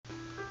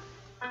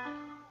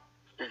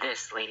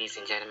This, ladies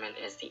and gentlemen,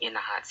 is the In the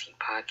Hot Seat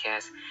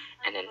podcast,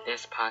 and in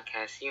this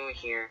podcast, you will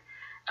hear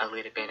a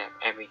little bit of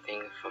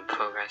everything from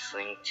pro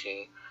wrestling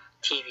to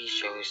TV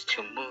shows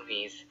to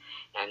movies,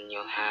 and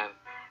you'll have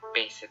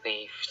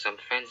basically some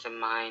friends of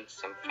mine,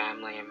 some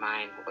family of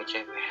mine,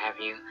 whichever have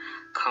you,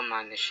 come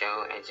on the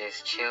show and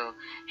just chill,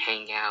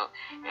 hang out,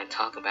 and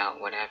talk about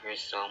whatever.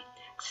 So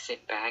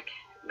sit back,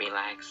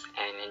 relax,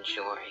 and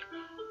enjoy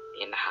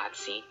In the Hot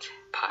Seat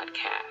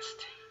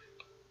podcast.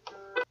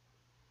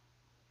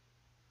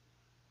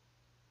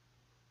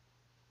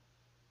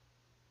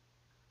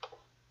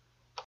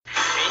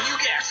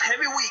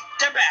 Heavyweight,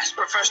 the best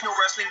professional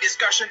wrestling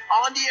discussion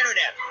on the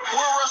internet.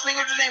 World Wrestling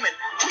Entertainment,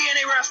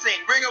 TNA Wrestling,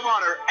 Ring of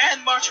Honor,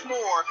 and much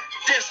more.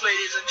 This,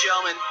 ladies and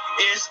gentlemen,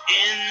 is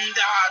In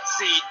the Hot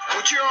Seat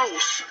with your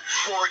host,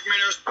 Fort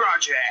Miners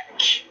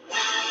Project.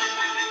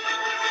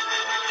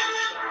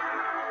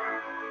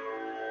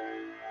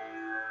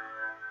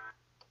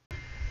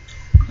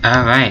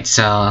 Alright,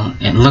 so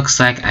it looks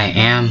like I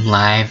am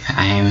live.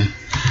 I'm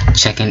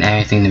checking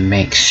everything to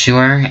make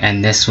sure,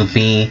 and this will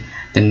be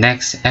the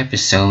next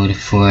episode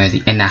for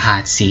the In the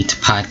Hot Seat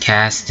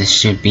podcast. This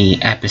should be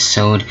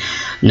episode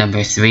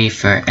number 3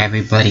 for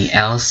everybody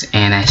else,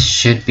 and I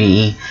should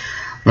be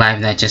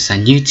live not just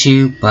on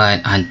YouTube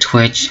but on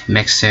Twitch,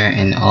 Mixer,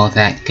 and all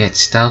that good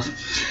stuff.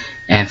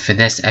 And for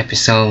this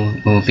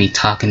episode, we'll be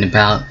talking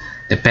about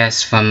the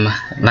best from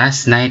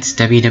last night's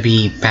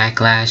WWE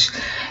Backlash,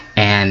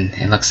 and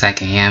it looks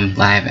like I am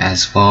live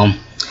as well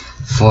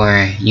for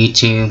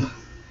YouTube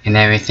and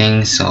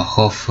everything, so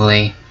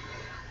hopefully,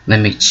 let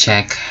me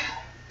check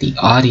the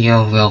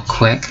audio real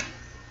quick.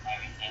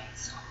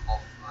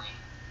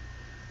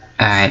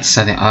 Alright,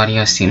 so the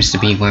audio seems to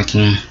be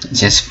working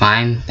just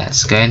fine.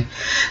 That's good.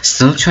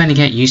 Still trying to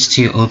get used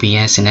to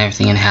OBS and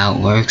everything and how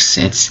it works.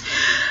 It's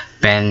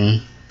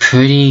been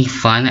pretty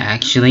fun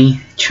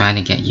actually, trying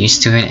to get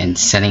used to it and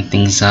setting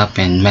things up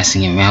and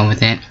messing around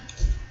with it.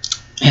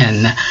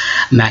 And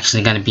I'm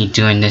actually going to be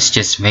doing this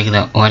just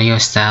regular audio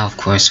style, of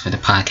course, for the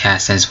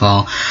podcast as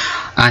well,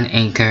 on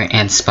Anchor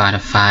and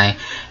Spotify,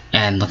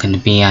 and looking to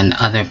be on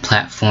other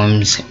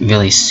platforms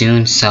really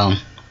soon, so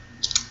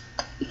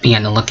be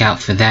on the lookout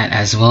for that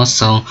as well.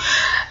 So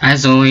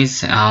as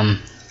always, I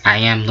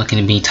am looking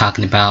to be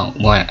talking about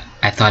what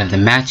I thought of the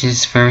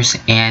matches first,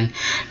 and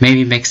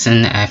maybe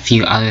mixing a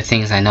few other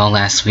things. I know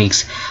last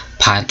week's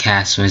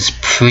podcast was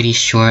pretty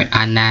short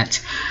on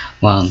that.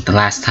 Well, the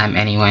last time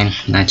anyway,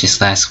 not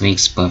just last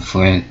week's, but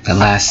for the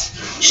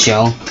last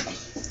show.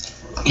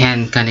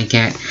 And gonna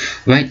get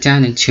right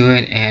down into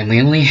it, and we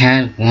only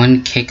had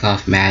one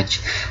kickoff match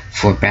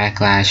for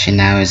Backlash, and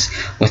that was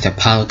with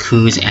Apollo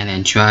Crews and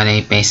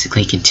Andrade,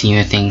 basically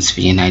continuing things for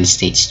the United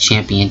States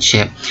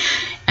Championship.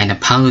 And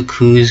Apollo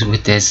Crews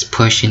with this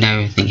push and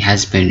everything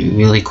has been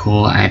really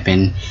cool. I've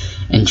been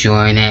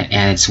enjoying it,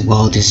 and it's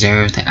well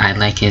deserved. I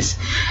like his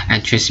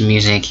entrance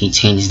music. He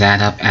changed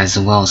that up as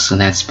well, so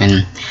that's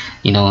been,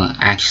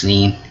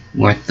 actually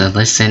worth the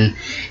listen.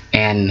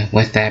 And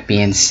with that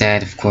being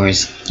said, of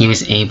course, he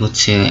was able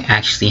to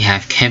actually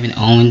have Kevin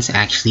Owens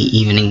actually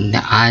evening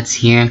the odds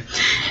here,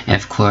 and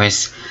of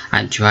course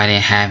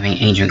Andrade having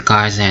Angel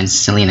Garza and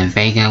Zelina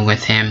Vega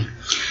with him,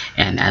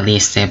 and at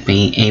least they've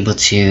been able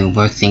to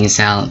work things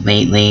out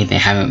lately. They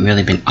haven't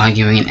really been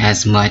arguing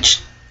as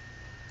much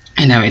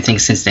and everything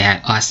since they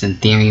had Austin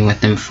Theory with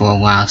them for a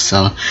while,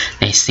 so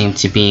they seem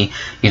to be,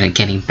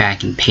 getting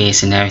back in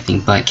pace and everything.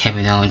 But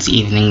Kevin Owens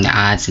evening the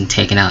odds and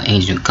taking out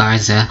Angel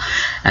Garza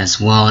as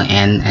well,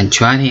 and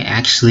Andrade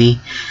actually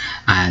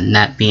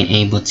not being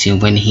able to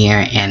win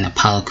here, and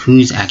Apollo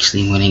Crews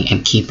actually winning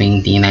and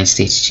keeping the United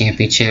States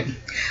Championship,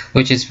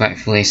 which is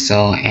rightfully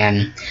so,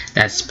 and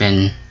that's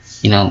been,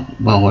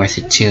 well worth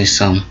it too.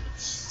 So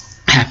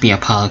happy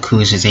Apollo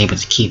Crews was able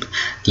to keep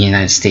the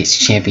United States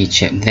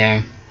Championship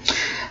there.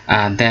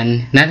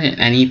 Then, not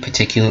in any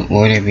particular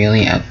order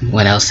really of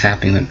what else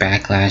happened with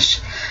Backlash.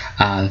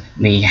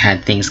 We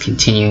had things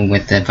continue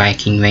with the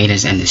Viking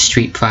Raiders and the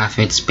Street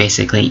Profits.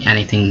 Basically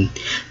anything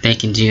they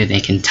can do, they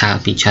can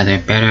top each other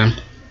better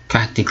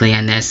practically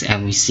on this,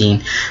 and we've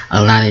seen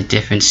a lot of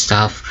different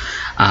stuff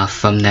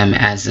from them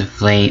as of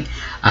late,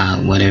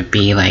 whether it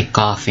be like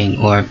golfing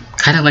or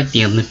kind of like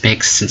the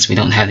Olympics, since we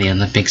don't have the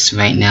Olympics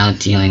right now,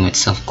 dealing with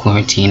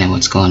self-quarantine and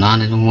what's going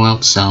on in the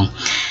world. So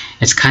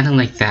it's kind of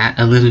like that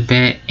a little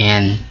bit,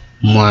 and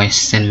more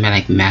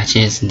cinematic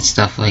matches and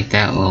stuff like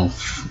that, or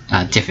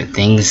different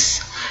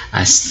things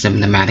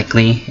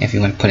cinematically, if you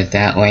want to put it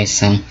that way.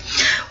 So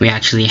we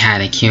actually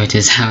had Akira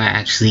Tozawa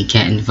actually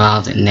get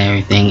involved in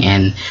everything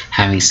and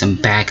having some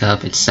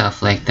backup and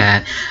stuff like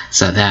that,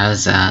 so that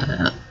was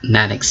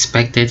not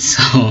expected.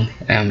 So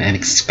I'm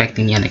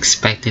expecting the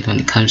unexpected when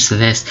it comes to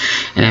this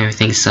and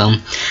everything. So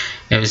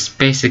it was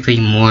basically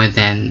more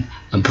than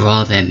a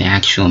brawl than the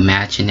actual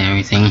match and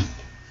everything.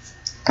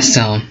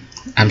 So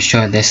I'm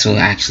sure this will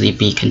actually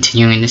be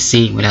continuing to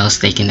see what else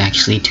they can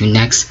actually do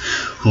next,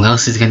 who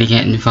else is going to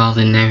get involved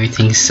in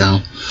everything, so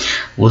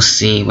we'll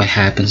see what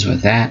happens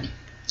with that.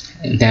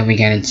 Then we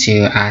get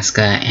into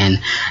Asuka and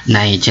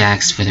Nia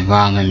Jax for the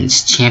Raw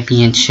Women's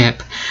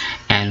Championship.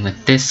 And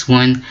with this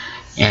one,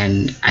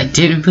 and I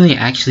didn't really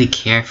actually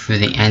care for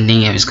the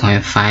ending. It was going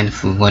fine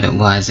for what it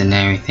was and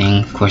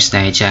everything. Of course,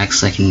 Nia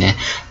Jax looking to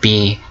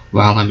be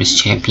Raw Women's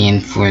Champion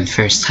for the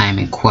first time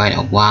in quite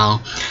a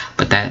while,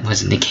 but that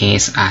wasn't the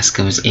case.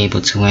 Asuka was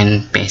able to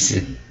win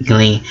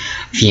basically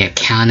via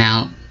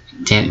countout.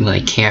 Didn't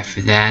really care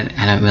for that.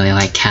 I don't really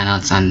like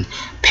countouts on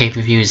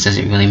pay-per-views.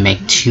 Doesn't really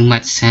make too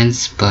much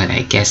sense, but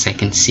I guess I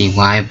can see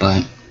why.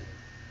 But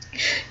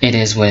it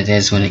is what it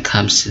is when it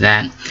comes to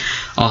that.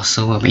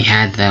 Also, where we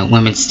had the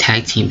Women's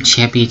Tag Team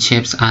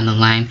Championships on the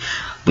line,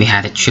 we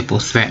had a triple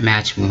threat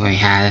match where we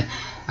had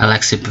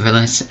Alexa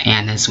Bliss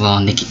and as well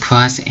Nikki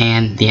Cross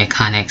and the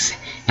Iconics,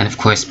 and of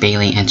course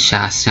Bayley and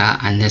Sasha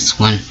on this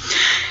one.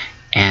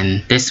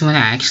 And this one, I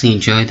actually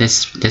enjoyed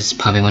this. This is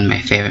probably one of my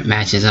favorite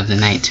matches of the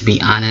night, to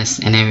be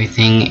honest, and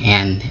everything.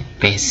 And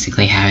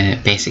basically having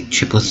a basic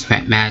triple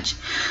threat match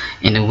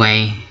in a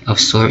way of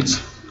sorts,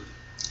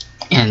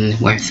 and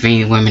where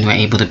 3 women were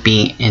able to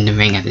be in the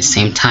ring at the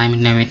same time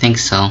and everything.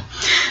 So,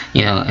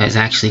 you know, it was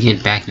actually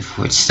good back and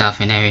forth stuff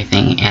and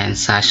everything. And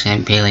Sasha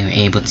and Bayley were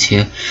able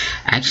to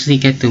actually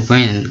get the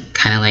win,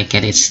 kind of like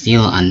get a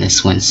steal on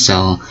this one.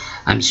 So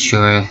I'm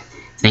sure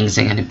things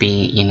are gonna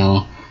be, you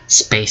know,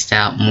 spaced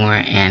out more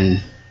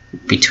and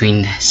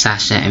between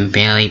Sasha and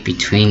Bayley,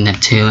 between the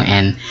two,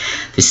 and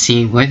to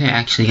see where they're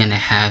actually gonna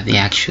have the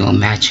actual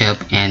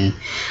matchup, and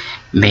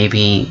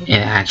maybe it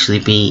actually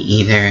be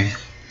either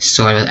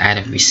sort of out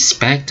of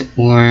respect,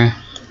 or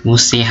we'll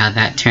see how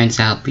that turns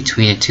out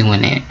between the two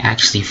when they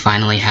actually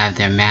finally have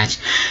their match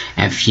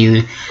and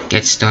feud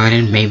get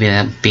started. Maybe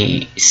they'll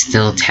be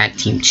still tag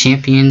team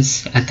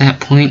champions at that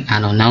point.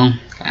 I don't know.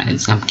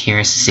 I'm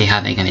curious to see how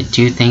they're going to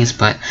do things,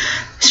 but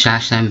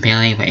Sasha and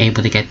Bayley were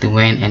able to get the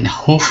win, and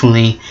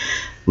hopefully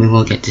we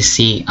will get to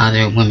see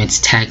other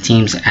women's tag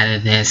teams out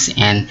of this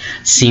and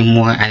see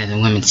more out of the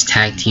women's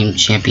tag team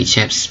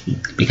championships,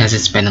 because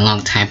it's been a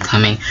long time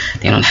coming.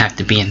 They don't have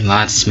to be in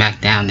Raw and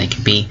SmackDown. They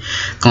can be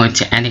going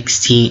to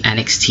NXT,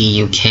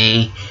 NXT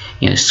UK,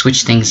 you know,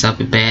 switch things up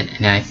a bit,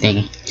 and I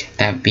think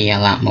that would be a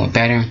lot more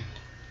better.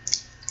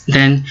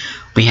 Then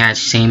we had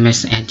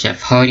Sheamus and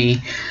Jeff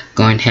Hardy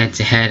going head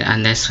to head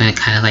on this one,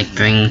 kind of like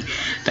bring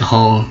the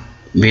whole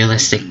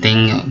realistic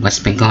thing, what's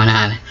been going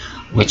on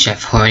with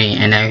Jeff Hardy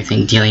and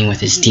everything, dealing with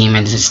his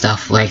demons and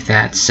stuff like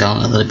that. So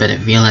a little bit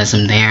of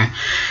realism there,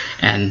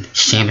 and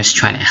Sheamus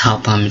trying to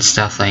help him and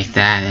stuff like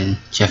that, and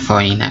Jeff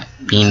Hardy not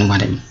being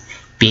want to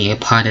be a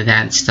part of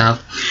that and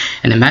stuff.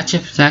 And the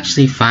matchup was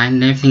actually fine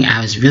and everything.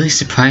 I was really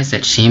surprised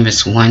that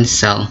Sheamus won,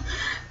 so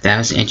that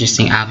was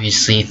interesting.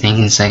 Obviously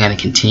things are going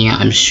to continue,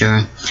 I'm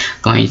sure,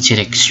 going into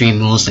the Extreme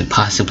Rules and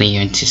possibly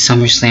into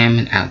SummerSlam,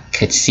 and I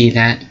could see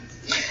that.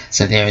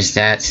 So there's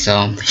that.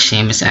 So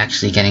Sheamus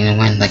actually getting the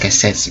win, like I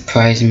said,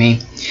 surprised me.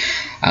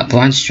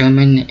 Braun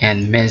Strowman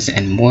and Miz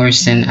and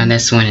Morrison on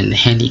this one in the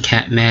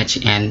handicap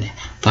match, and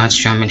Braun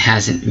Strowman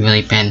hasn't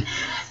really been,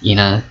 you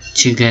know,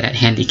 too good at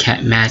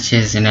handicap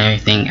matches and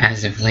everything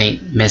as of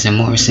late. Miz and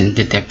Morrison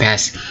did their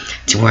best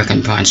to work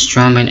on Braun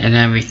Strowman and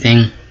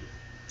everything,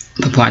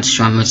 but Braun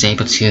Strowman was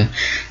able to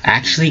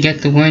actually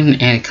get the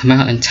win and come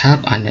out on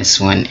top on this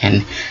one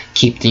and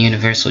keep the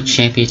Universal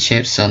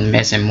Championship. So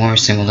Miz and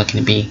Morrison were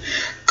looking to be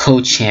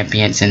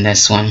co-champions in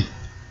this one,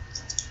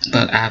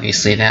 but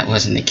obviously that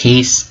wasn't the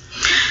case.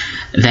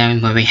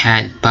 Then where we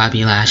had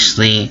Bobby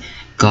Lashley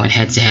going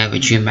head to head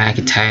with Drew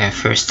McIntyre,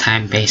 first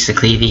time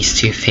basically these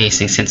two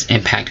facing since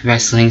Impact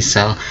Wrestling.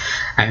 So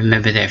I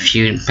remember their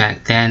feud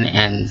back then,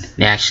 and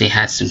they actually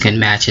had some good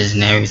matches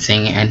and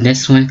everything. And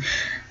this one,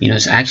 you know,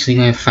 it's actually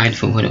going to fight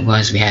for what it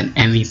was. We had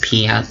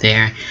MVP out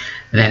there,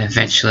 then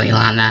eventually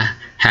Lana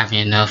having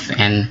enough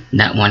and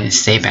not wanting to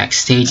stay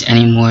backstage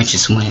anymore,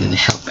 just wanting to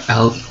help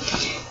out,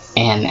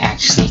 and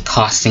actually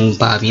costing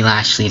Bobby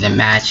Lashley the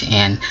match,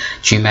 and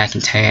Drew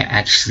McIntyre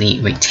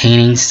actually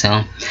retaining.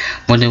 So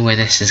wonder where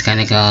this is going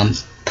to go. I'm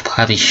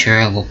probably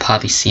sure we'll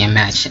probably see a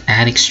match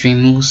at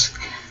Extreme Rules.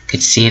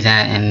 Could see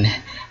that and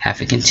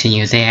have it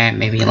continue there.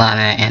 Maybe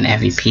Lana and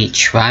MVP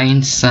try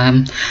in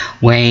some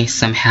way,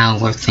 somehow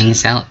work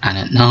things out. I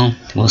don't know.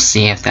 We'll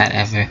see if that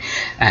ever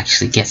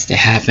actually gets to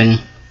happen.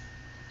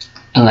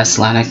 Unless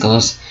Lana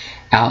goes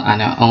out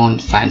on her own,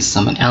 finds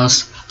someone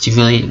else to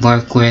really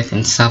work with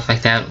and stuff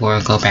like that,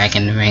 or go back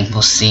in the ring.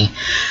 We'll see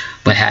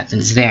what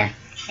happens there.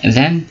 And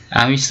then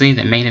obviously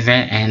the main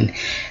event, and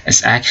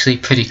it's actually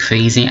pretty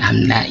crazy.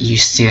 I'm not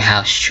used to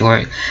how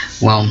short,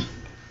 well,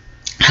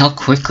 how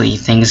quickly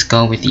things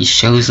go with these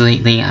shows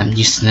lately. I'm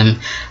used to them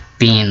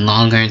being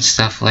longer and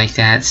stuff like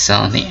that.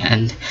 So they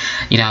end,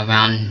 you know,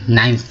 around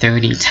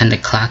 9:30, 10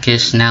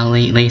 o'clock-ish now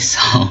lately. So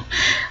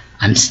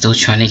I'm still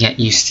trying to get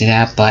used to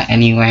that. But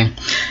anyway,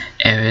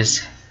 it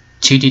was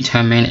to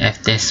determine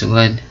if this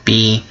would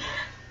be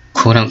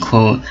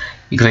quote-unquote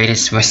the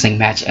greatest wrestling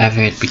match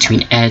ever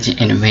between Edge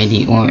and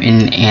Randy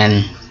Orton,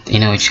 and they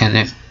know each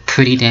other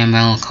pretty damn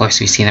well. Of course,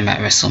 we see them at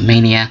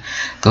WrestleMania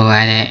go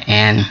at it,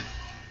 and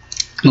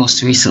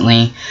most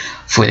recently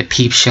for the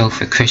Peep Show,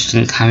 for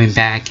Christian coming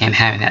back and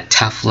having that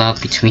tough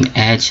love between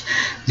Edge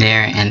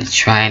there, and to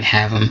try and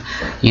have him,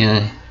 you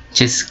know,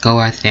 just go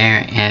out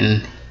there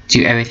and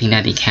do everything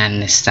that he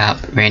can to stop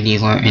Randy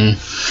Orton.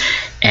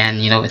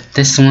 And you know, with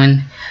this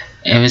one,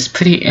 it was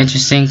pretty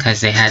interesting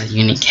because they had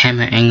unique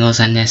camera angles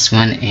on this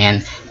one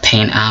and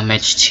paying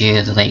homage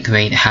to the late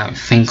great Howard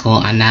Finkel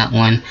on that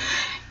one,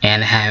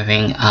 and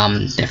having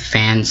the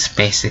fans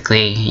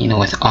basically, you know,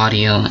 with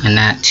audio and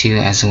that too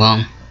as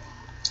well.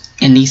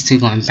 And these two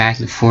going back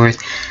and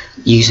forth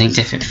using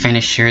different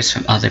finishers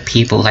from other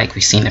people, like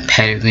we've seen the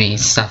pedigree and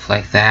stuff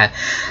like that.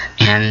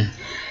 And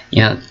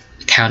you know,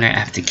 counter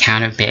after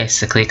counter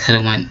basically could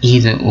have won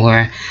either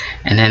or.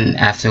 And then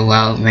after a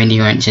while,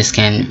 Randy Orton just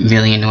getting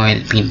really annoyed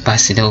at being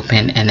busted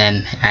open, and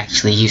then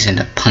actually using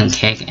the punt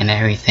kick and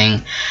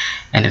everything,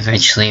 and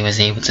eventually was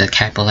able to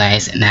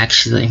capitalize and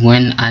actually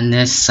win on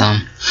this.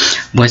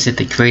 Was it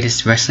the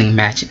greatest wrestling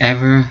match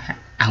ever?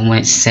 I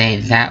wouldn't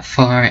say that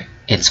far.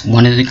 It's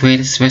one of the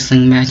greatest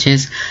wrestling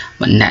matches,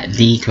 but not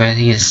the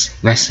greatest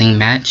wrestling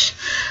match.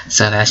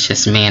 So that's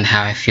just me and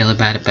how I feel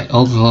about it. But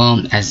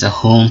overall, as a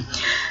whole,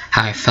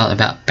 how I felt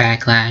about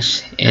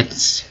Backlash,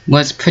 it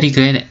was pretty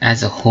good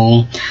as a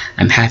whole.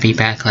 I'm happy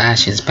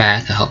Backlash is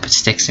back. I hope it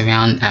sticks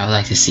around. I would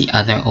like to see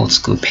other old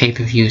school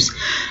pay-per-views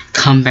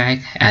come back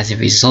as a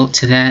result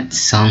to that.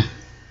 So,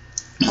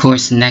 of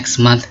course, next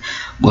month,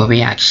 where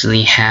we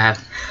actually have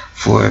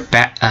for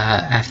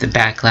after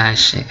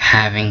Backlash,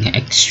 having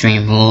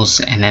Extreme Rules,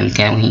 and then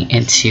going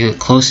into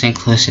closer and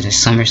closer to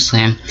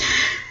SummerSlam.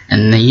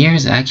 And the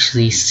years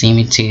actually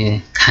seeming to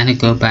kind of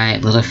go by a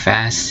little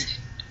fast,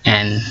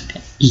 and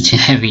each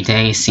and every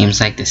day seems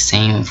like the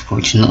same,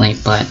 unfortunately.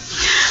 But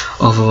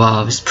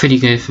overall, it was pretty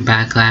good for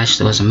Backlash.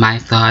 Those are my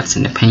thoughts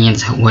and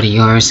opinions. What are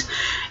yours?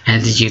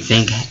 And did you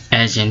think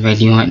Edge and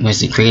Randy Orton was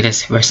the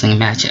greatest wrestling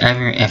match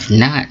ever? If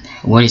not,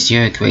 what is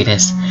your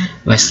greatest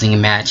wrestling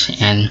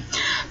match? And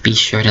be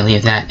sure to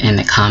leave that in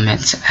the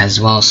comments as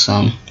well.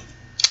 So,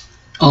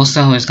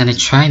 also, I was going to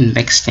try and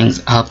mix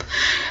things up,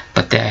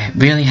 but there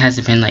really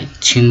hasn't been like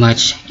too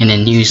much in the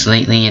news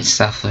lately and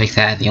stuff like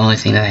that. The only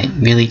thing that I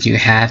really do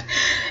have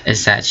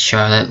is that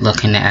Charlotte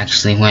looking to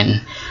actually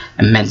win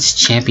a men's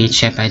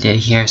championship. I did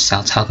hear, so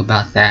I'll talk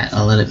about that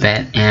a little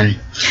bit. And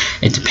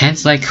it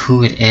depends like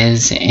who it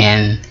is,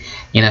 and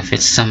you know, if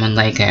it's someone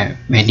like a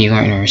Randy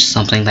Orton or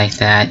something like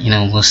that, you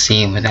know, we'll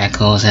see where that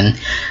goes. And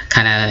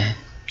kind of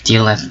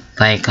deal with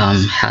like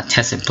how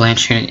Tessa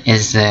Blanchard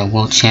is the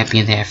world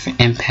champion there for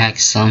Impact,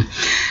 so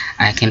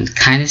I can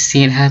kind of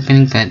see it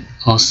happening, but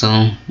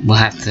also we'll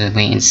have to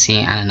wait and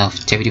see. I don't know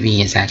if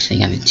WWE is actually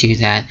going to do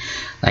that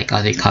like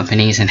other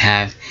companies and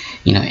have,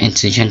 you know,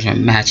 intergender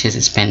matches.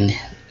 It's been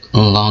a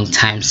long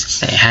time since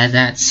they had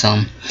that,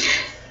 so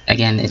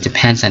again, it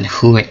depends on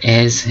who it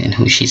is and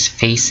who she's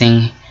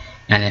facing,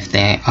 and if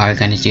they are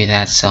going to do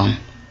that. So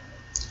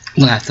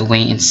we'll have to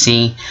wait and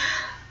see.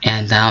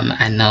 And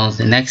I know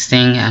the next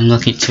thing I'm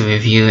looking to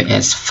review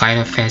is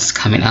Fyter Fest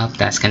coming up.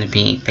 That's going to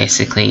be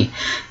basically,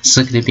 it's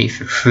looking to be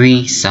for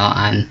free. So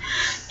on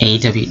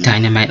AEW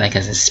Dynamite, like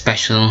as a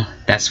special,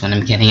 that's what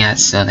I'm getting at.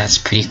 So that's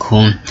pretty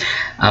cool.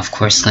 Of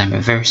course,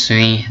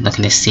 Slammiversary,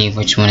 looking to see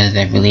which one of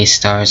the release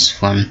stars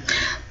from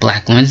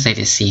Black Wednesday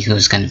to see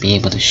who's going to be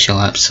able to show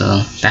up. So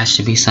that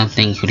should be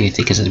something. Who do you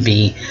think is going to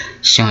be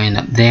showing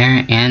up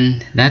there?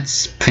 And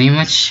that's pretty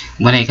much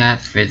what I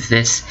got for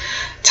this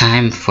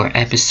time for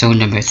episode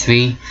number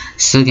 3.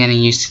 Still getting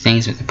used to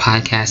things with the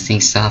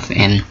podcasting stuff,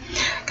 and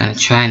gonna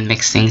try and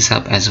mix things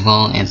up as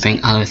well and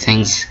bring other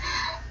things,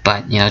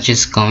 but you know,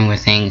 just going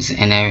with things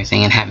and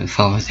everything and having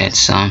fun with it.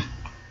 So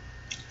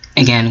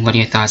again, what are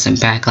your thoughts on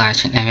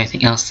Backlash and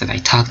everything else that I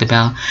talked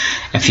about?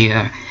 If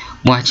you're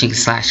watching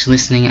 /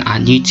 listening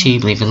on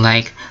YouTube, leave a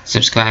like,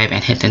 subscribe,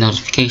 and hit the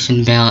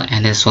notification bell,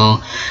 and as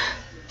well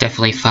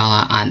definitely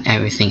follow on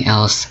everything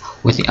else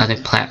with the other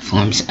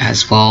platforms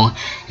as well.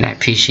 And I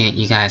appreciate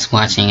you guys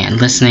watching and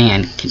listening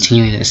and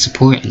continuing to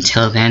support.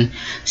 Until then,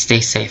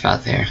 stay safe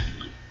out there.